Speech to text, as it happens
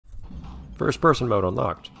First person mode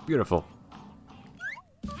unlocked. Beautiful.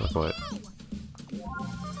 Not quite.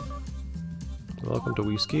 Welcome to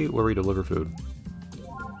Whiskey, where we deliver food.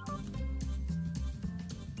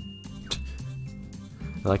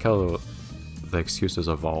 I like how the excuses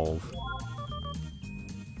evolve.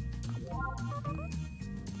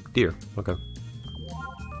 Deer, okay.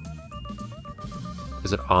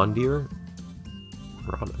 Is it on deer?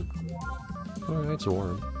 Ramen. Alright, it's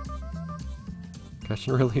warm. Catch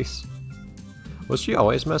and release. Was she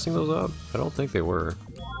always messing those up? I don't think they were.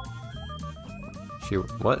 She...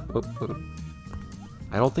 what? Oop, oop.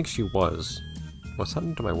 I don't think she was. What's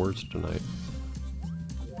happening to my words tonight?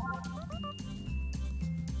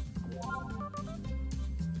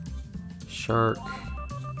 Shark.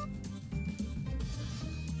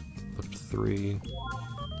 Lift 3.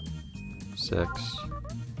 6.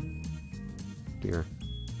 Deer.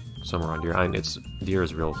 Somewhere on deer. Deer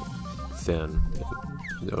is real thin.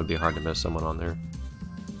 It would be hard to miss someone on there.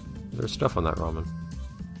 There's stuff on that ramen.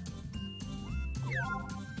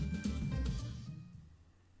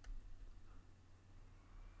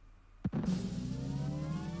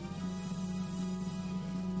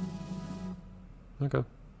 Okay.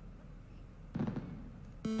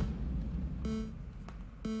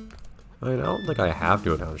 I mean, I don't think I have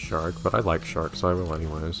to go down Shark, but I like Shark, so I will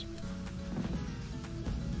anyways.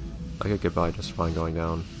 I could get by just fine going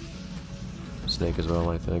down Snake as well,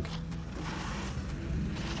 I think.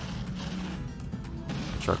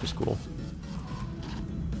 Shark is cool.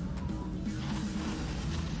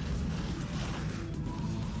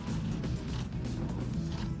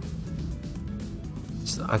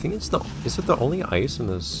 I think it's the... is it the only ice in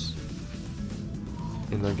this...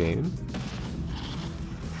 in their game?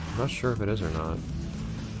 I'm not sure if it is or not.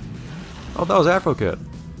 Oh, that was Afro Kid!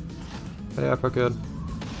 Hey, Afro Kid.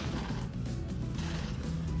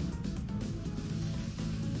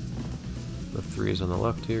 The 3's on the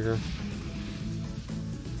left here.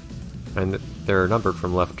 And they're numbered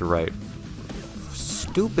from left to right.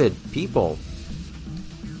 Stupid people!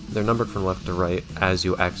 They're numbered from left to right as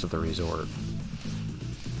you exit the resort.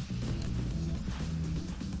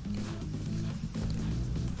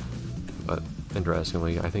 But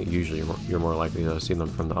interestingly, I think usually you're more likely to see them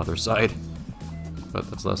from the other side. But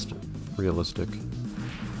that's less realistic.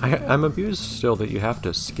 I'm abused still that you have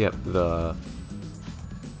to skip the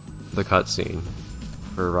cutscene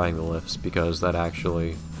for riding the lifts because that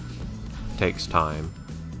actually takes time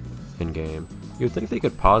in game. You'd think they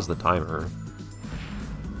could pause the timer,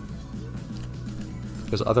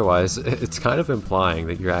 because otherwise it's kind of implying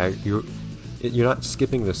that you're not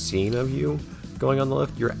skipping the scene of you going on the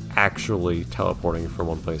lift, you're actually teleporting from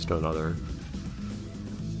one place to another.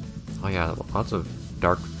 Oh yeah, lots of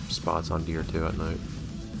dark spots on deer too at night,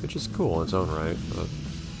 which is cool in its own right, but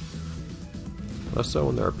less so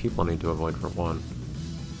when there are people I need to avoid for one.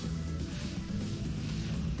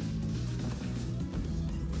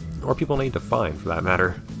 Or people I need to find, for that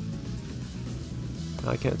matter.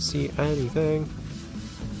 I can't see anything.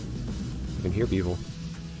 I can hear people.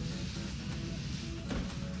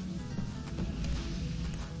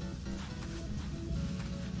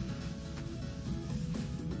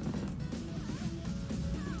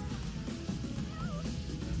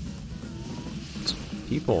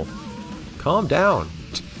 People. Calm down!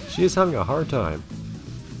 She is having a hard time.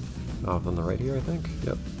 Off on the right here, I think?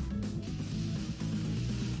 Yep.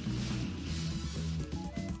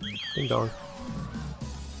 Ding dong.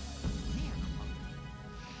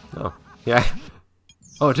 Oh, yeah.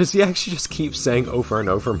 Oh, does he actually just keep saying over and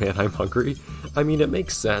over, man, I'm hungry? I mean, it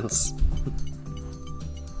makes sense.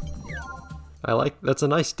 That's a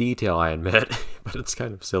nice detail, I admit, but it's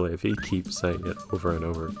kind of silly if he keeps saying it over and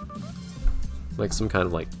over. Like some kind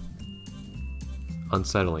of, like,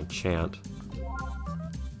 unsettling chant.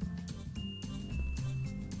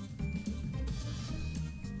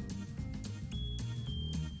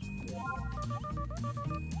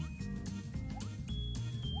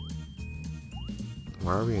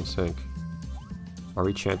 Why are we in sync? Are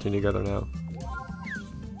we chanting together now?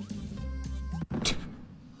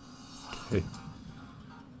 Okay.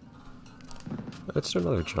 Let's do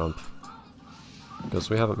another jump. Because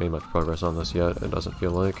we haven't made much progress on this yet, it doesn't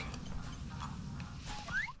feel like.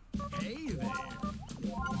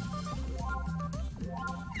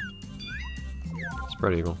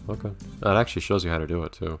 Spread Eagle, okay. That actually shows you how to do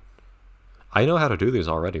it too. I know how to do these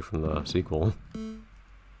already from the sequel.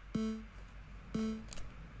 In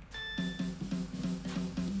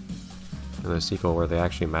the sequel where they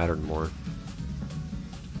actually mattered more.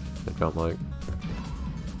 It felt like.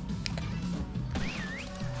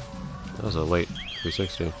 That was a late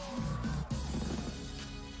 360.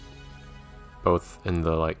 both in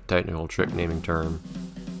the like technical trick naming term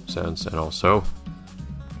sense and also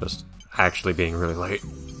just actually being really late.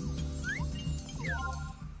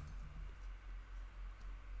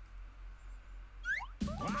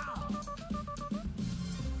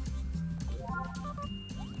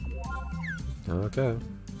 Okay.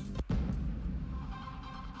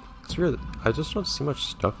 It's weird, I just don't see much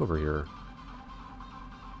stuff over here.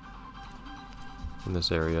 In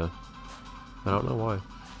this area. I don't know why.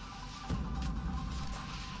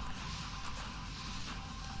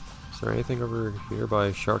 Is there anything over here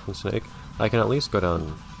by Shark and Snake? I can at least go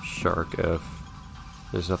down Shark if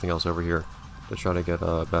there's nothing else over here to try to get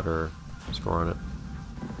a better score on it.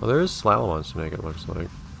 Well, there is Slalom on Snake, it looks like.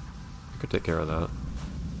 I could take care of that.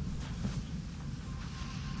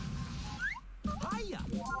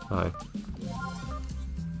 Hi.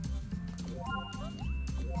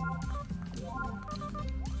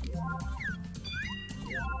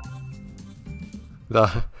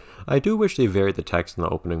 I do wish they varied the text in the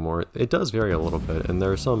opening more. It does vary a little bit, and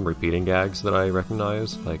there are some repeating gags that I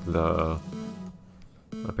recognize, like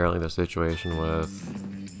apparently the situation with,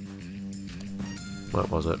 what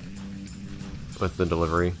was it? With the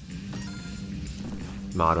delivery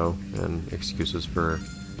motto and excuses for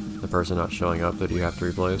the person not showing up that you have to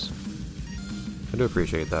replace. I do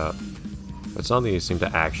appreciate that. But some of these seem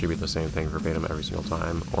to actually be the same thing verbatim every single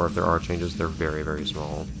time, or if there are changes, they're very, very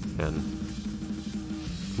small, and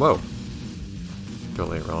whoa!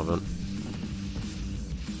 Totally irrelevant.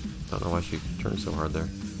 Don't know why she turned so hard there.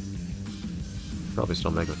 Probably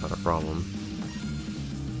still make it without a problem.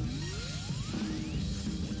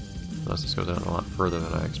 Unless this goes down a lot further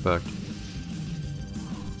than I expect.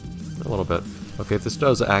 A little bit. Okay, if this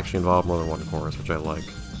does actually involve more than one chorus, which I like.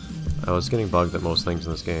 I was getting bugged that most things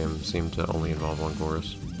in this game seem to only involve one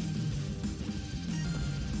chorus.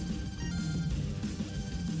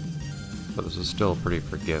 But this is still pretty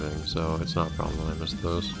forgiving, so it's not a problem that I missed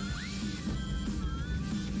those.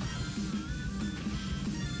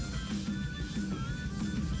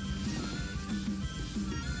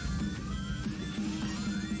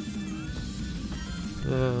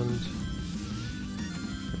 And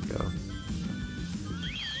there we go.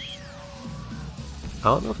 I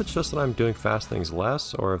don't know if it's just that I'm doing fast things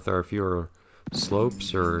less, or if there are fewer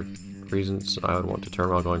slopes or reasons I would want to turn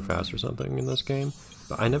while going fast or something in this game.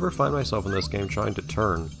 But I never find myself in this game trying to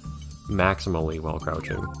turn maximally while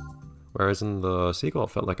crouching. Whereas in the sequel, it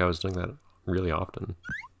felt like I was doing that really often.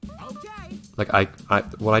 Like,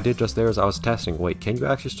 what I did just there is I was testing, wait, can you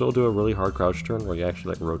actually still do a really hard crouch turn where you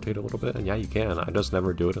actually, like, rotate a little bit? And yeah, you can. I just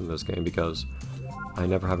never do it in this game because I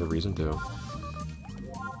never have a reason to.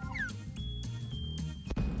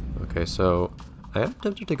 Okay, so I am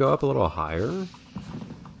tempted to go up a little higher.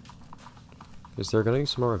 Is there going to be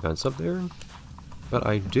some more events up there? But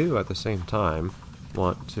I do, at the same time,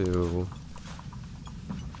 want to...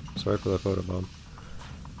 Sorry for the photobomb.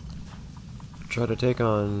 Try to take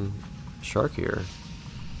on Shark here.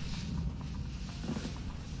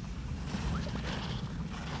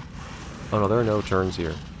 Oh no, there are no turns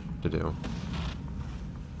here to do.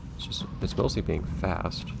 It's mostly being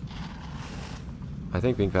fast. I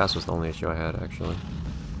think being fast was the only issue I had, actually.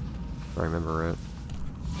 If I remember right.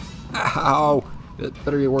 Ow! It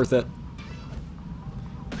better be worth it.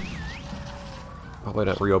 Probably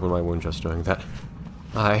didn't reopen my wound just doing that.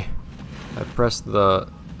 I pressed the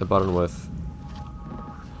button with...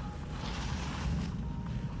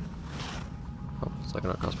 Oh, it's like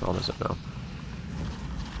not cause problem, is it? No.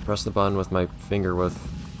 Press the button with my finger with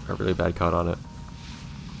a really bad cut on it.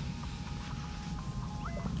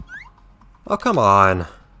 Oh, come on!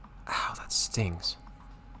 Ow, that stings.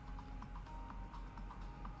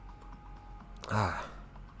 Ah.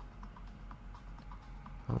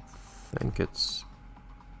 I don't think it's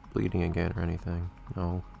bleeding again or anything.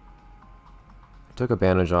 No. I took a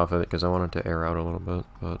bandage off of it because I wanted to air out a little bit,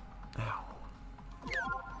 but... Ow.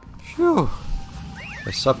 Phew!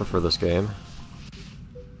 I suffer for this game.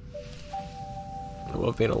 It would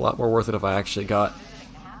have been a lot more worth it if I actually got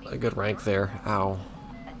a good rank there. Ow.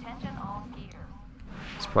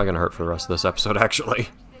 It's probably gonna hurt for the rest of this episode, actually.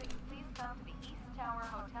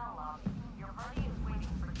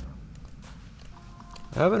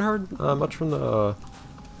 I haven't heard much from the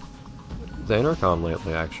intercom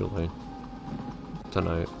lately, actually.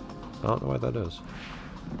 Tonight. I don't know why that is.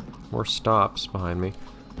 More stops behind me.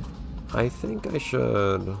 I think I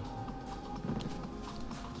should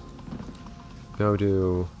go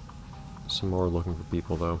do some more looking for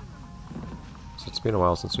people, though. So it's been a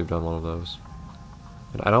while since we've done one of those.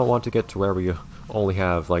 And I don't want to get to where we only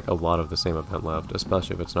have, like, a lot of the same event left,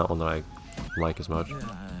 especially if it's not one that I like as much.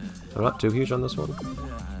 I'm not too huge on this one.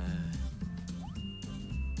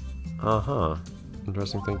 Uh-huh.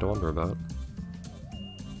 Interesting thing to wonder about.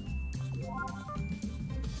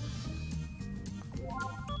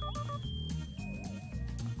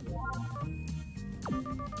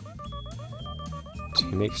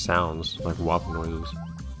 He makes sounds, like whop noises.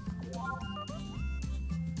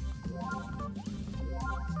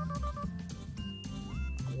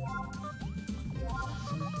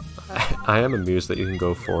 I am amused that you can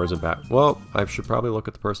go forwards and back. Well, I should probably look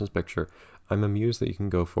at the person's picture. I'm amused that you can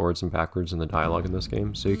go forwards and backwards in the dialogue in this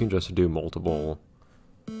game, so you can just do multiple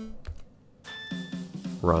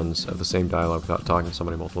runs of the same dialogue without talking to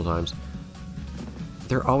somebody multiple times.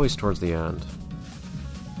 They're always towards the end.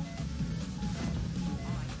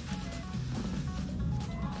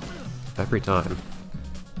 Every time.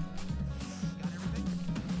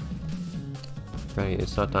 Right,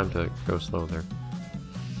 it's not time to go slow there.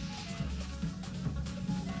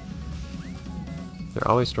 They're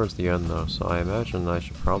always towards the end though, so I imagine I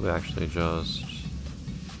should probably actually just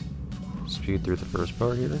speed through the first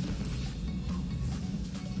part here.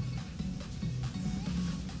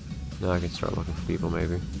 Now I can start looking for people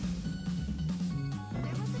maybe.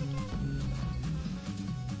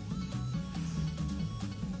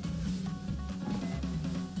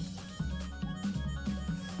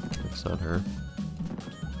 That's not her.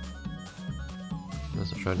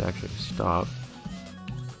 Unless I tried to actually stop.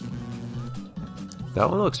 That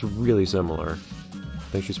one looks really similar. I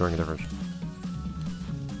think she's wearing a different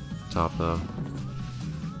top though.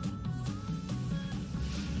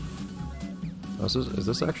 Oh, is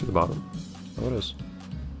this actually the bottom? Oh, it is.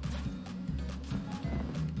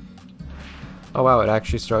 Oh wow, it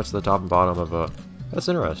actually starts at the top and bottom of a... That's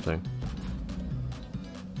interesting.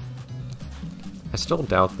 I still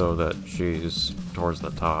doubt though that she's towards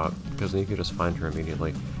the top, because then you could just find her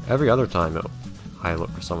immediately. Every other time I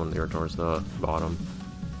look for someone near towards the bottom.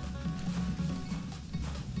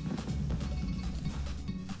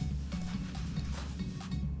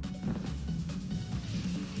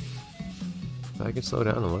 I can slow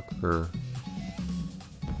down and look through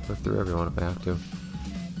everyone if I have to.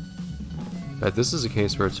 But this is a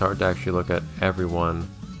case where it's hard to actually look at everyone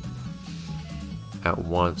at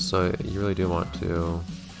once, so you really do want to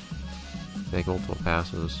make multiple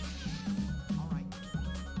passes.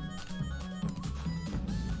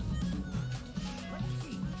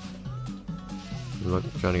 I'm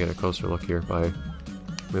trying to get a closer look here by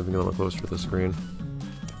moving a little closer to the screen.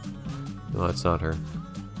 No, that's not her.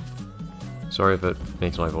 Sorry if it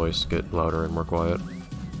makes my voice get louder and more quiet.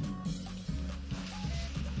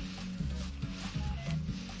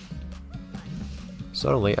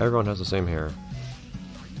 Suddenly, everyone has the same hair.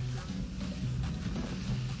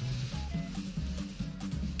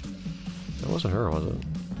 That wasn't her, was it?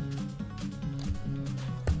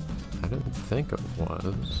 I didn't think it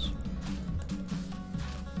was.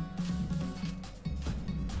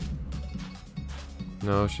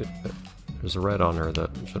 No, there's a red on her that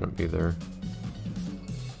shouldn't be there.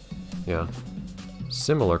 Yeah.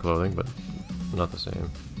 Similar clothing, but not the same.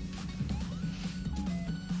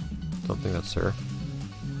 Don't think that's her.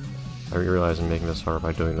 I realize I'm making this hard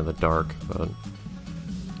by doing it in the dark, but...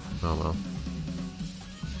 oh well.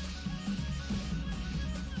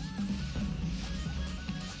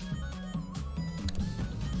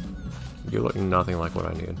 You look nothing like what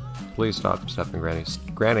I need. Please stop stepping, Granny.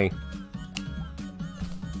 Granny!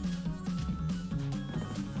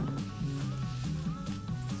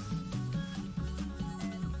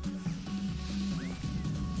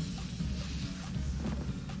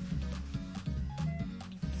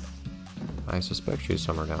 I suspect she's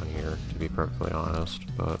somewhere down here, to be perfectly honest,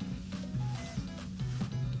 but...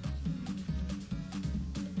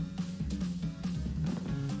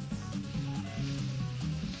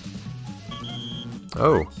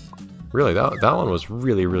 oh! Really, that one was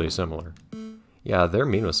really, really similar. Yeah, they're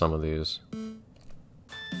mean with some of these.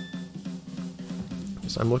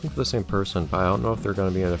 So I'm looking for the same person, but I don't know if they're going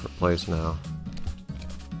to be in a different place now.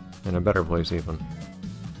 In a better place, even.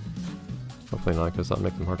 Hopefully not, because that'll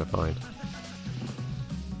make them hard to find.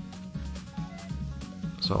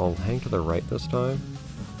 So I'll hang to the right this time.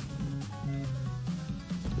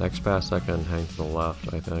 Next pass I can hang to the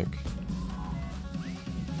left, I think.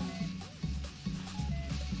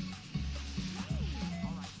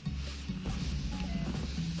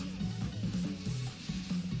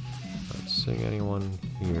 Not seeing anyone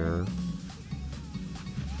here.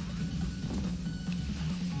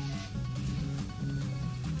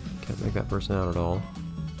 Can't make that person out at all.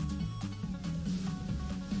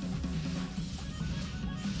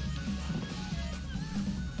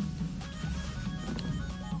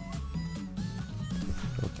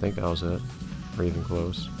 I think that was it, or even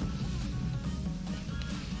close.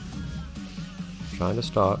 trying to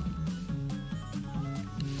stop.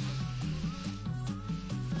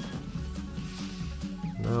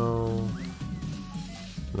 No.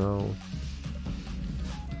 No.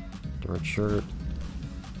 Different shirt.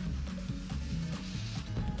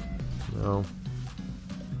 No.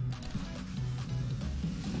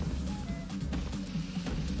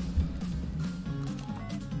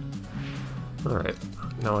 Alright,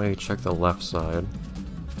 now I check the left side.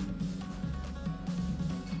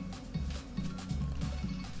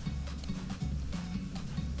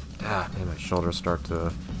 Ah, man, my shoulders start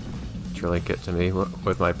to really get to me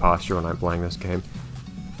with my posture when I'm playing this game.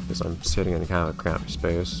 Because I'm sitting in kind of a cramped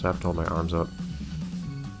space. I have to hold my arms up.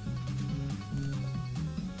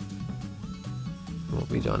 We'll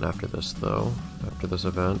be done after this, though. After this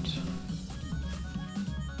event.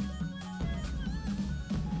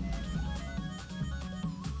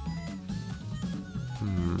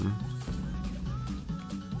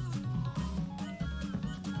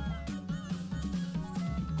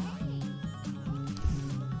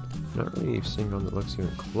 Not really seeing one that looks even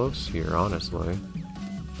close here, honestly.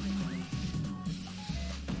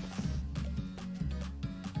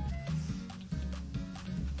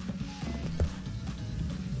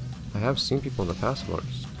 I have seen people in the past that look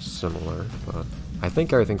similar, but I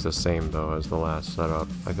think everything's the same though as the last setup.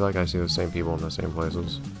 I feel like I see the same people in the same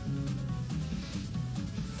places.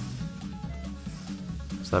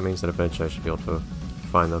 So that means that eventually I should be able to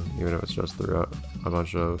find them, even if it's just through a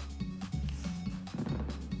bunch of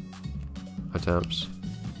attempts.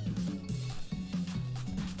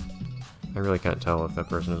 I really can't tell if that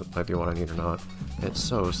person might be what I need or not. It's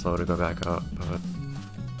so slow to go back up, but...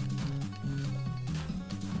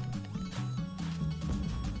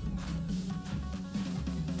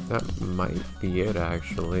 that might be it,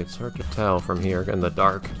 actually. It's hard to tell from here in the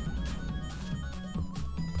dark.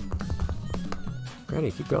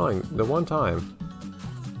 Granny, keep going. The one time.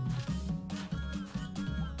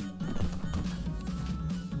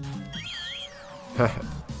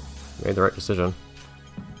 Made the right decision.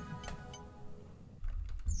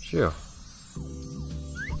 Phew.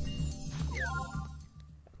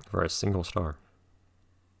 For a single star.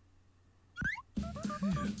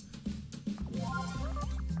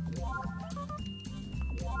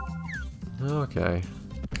 Okay.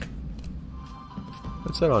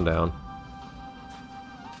 Let's head on down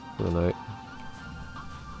for the night.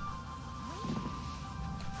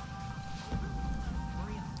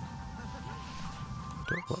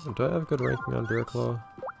 Do I have good ranking on Beer Claw?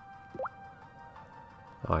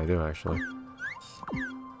 Oh, I do actually.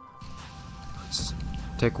 Let's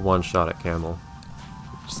take one shot at Camel.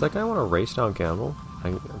 Does that guy want to race down Camel?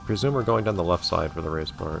 I presume we're going down the left side for the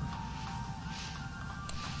race part.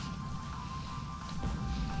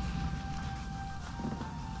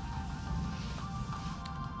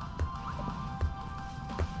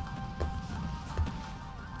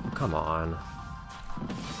 Come on.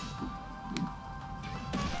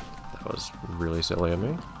 That was really silly of me.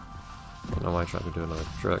 I don't know why I tried to do another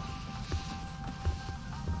trick.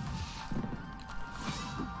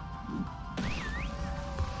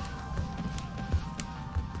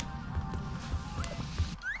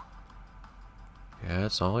 Yeah,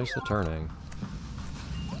 it's always the turning.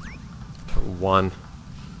 One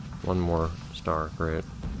more star, great.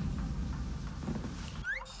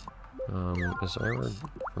 Is there anywhere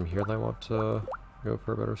from here that I want to go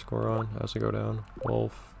for a better score on as I go down?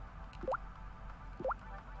 Wolf.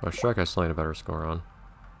 Oh, Shrek I still need a better score on.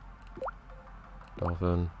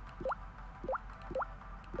 Dolphin.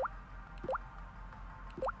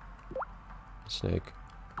 Snake.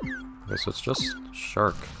 Okay, so it's just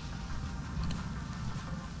Shark.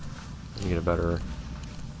 I need a better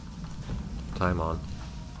time on.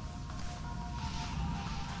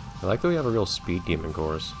 I like that we have a real speed demon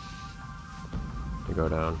course to go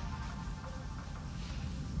down.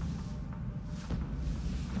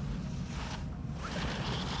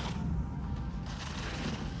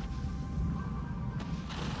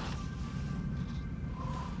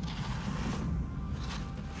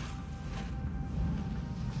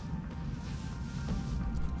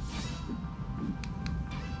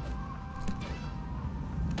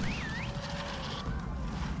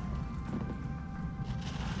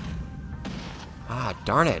 Ah,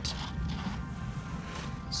 darn it!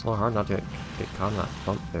 It's a little hard not to get caught in that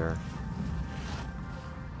bump there.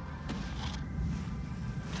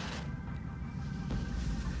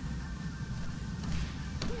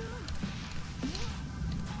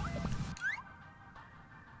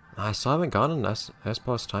 I still haven't gotten an S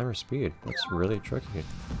plus time or speed. That's really tricky.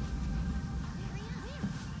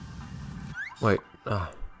 Wait,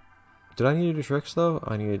 did I need to do tricks though?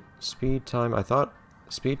 I needed speed, time. I thought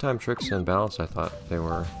Speed, time, tricks, and balance, I thought they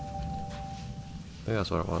were. I think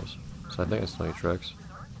that's what it was. So I think it's 20 tricks.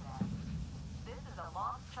 This is a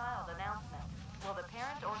lost child announcement. Will the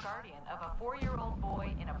parent or guardian of a 4-year-old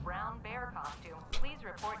boy in a brown bear costume please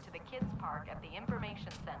report to the kids park at the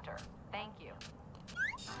information center? Thank you.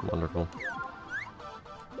 Wonderful.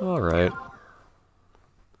 Alright.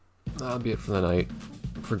 That'll be it for the night.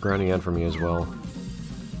 For Granny and for me as well.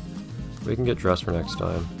 We can get dressed for next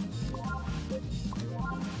time.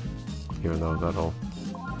 Even though that'll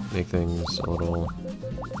make things a little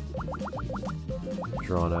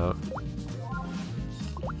drawn out.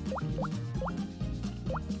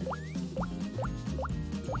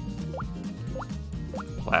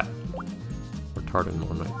 Flat. Retarded,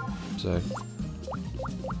 one might say.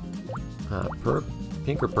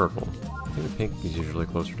 Pink or purple? I think pink is usually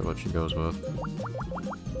closer to what she goes with.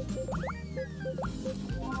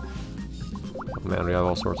 Oh man, we have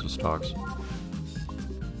all sorts of stocks.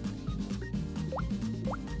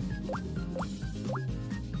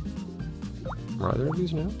 Are either of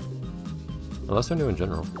these new? Unless they're new in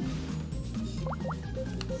general.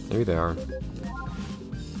 Maybe they are.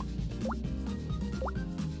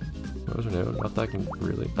 Those are new. Not that I can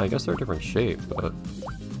really... I guess they're a different shape, but...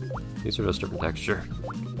 These are just different texture.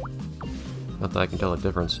 Not that I can tell the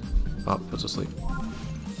difference. Oh, puts asleep.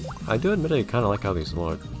 I do admit I kind of like how these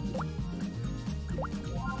look.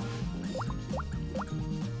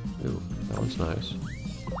 Ooh, that one's nice.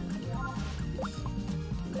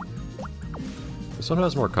 This one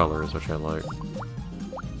has more colors, which I like.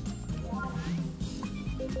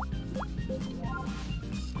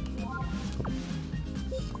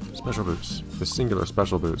 Special boots. The singular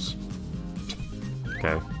special boots.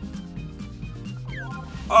 Okay.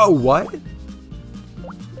 Oh, what?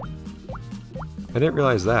 I didn't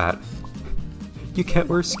realize that. You can't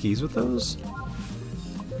wear skis with those?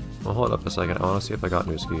 Well, hold up a second. I want to see if I got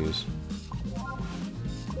new skis.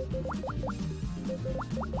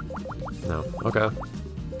 No. Okay.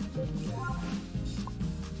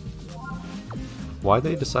 Why'd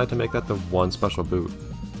they decide to make that the one special boot?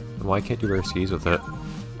 And why can't you wear skis with it?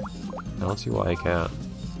 I don't see why I can't.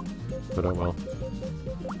 But oh well.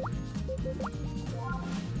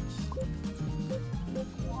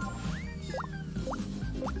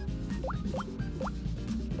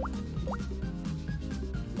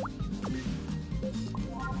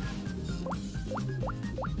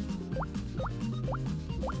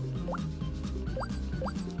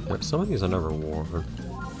 Some of these I never wore.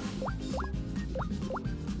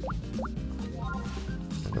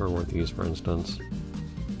 I never wore these, for instance.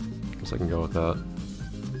 Guess I can go with that.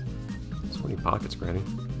 So many pockets, Granny.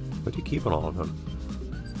 What do you keep on all of them?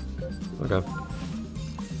 Okay.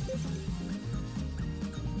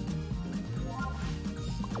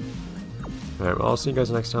 Alright, well, I'll see you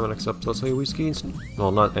guys next time in the next episode. So we ski and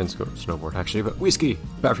well, not and snowboard, actually, but we ski!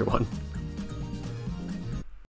 Bye, everyone.